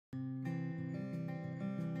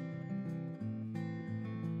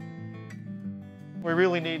We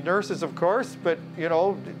really need nurses, of course, but,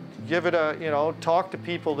 give it a, talk to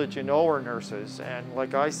people that you know are nurses. And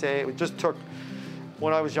like I say, it just took,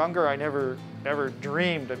 when I was younger, I never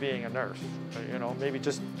dreamed of being a nurse. Maybe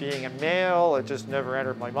just being a male, it just never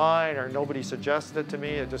entered my mind, or nobody suggested it to me.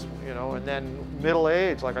 It just, and then middle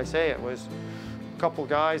age, like I say, it was a couple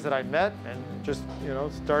guys that I met and just,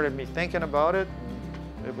 started me thinking about it.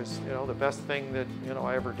 It was, the best thing that,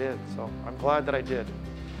 I ever did. So I'm glad that I did.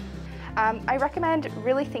 I recommend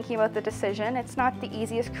really thinking about the decision. It's not the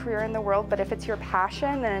easiest career in the world, but if it's your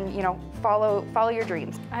passion, then follow your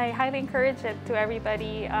dreams. I highly encourage it to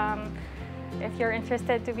everybody. If you're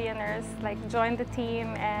interested to be a nurse, join the team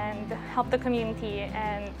and help the community,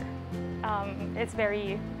 and it's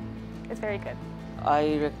very good.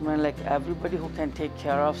 I recommend everybody who can take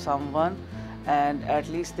care of someone, and at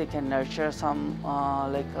least they can nurture some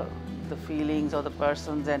the feelings of the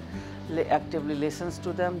persons and actively listens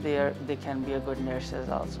to them, they can be a good nurses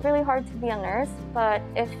also. It's really hard to be a nurse, but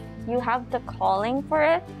if you have the calling for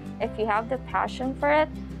it, if you have the passion for it,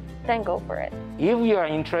 then go for it. If you are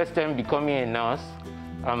interested in becoming a nurse,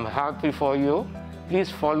 I'm happy for you.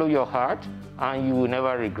 Please follow your heart and you will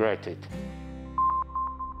never regret it.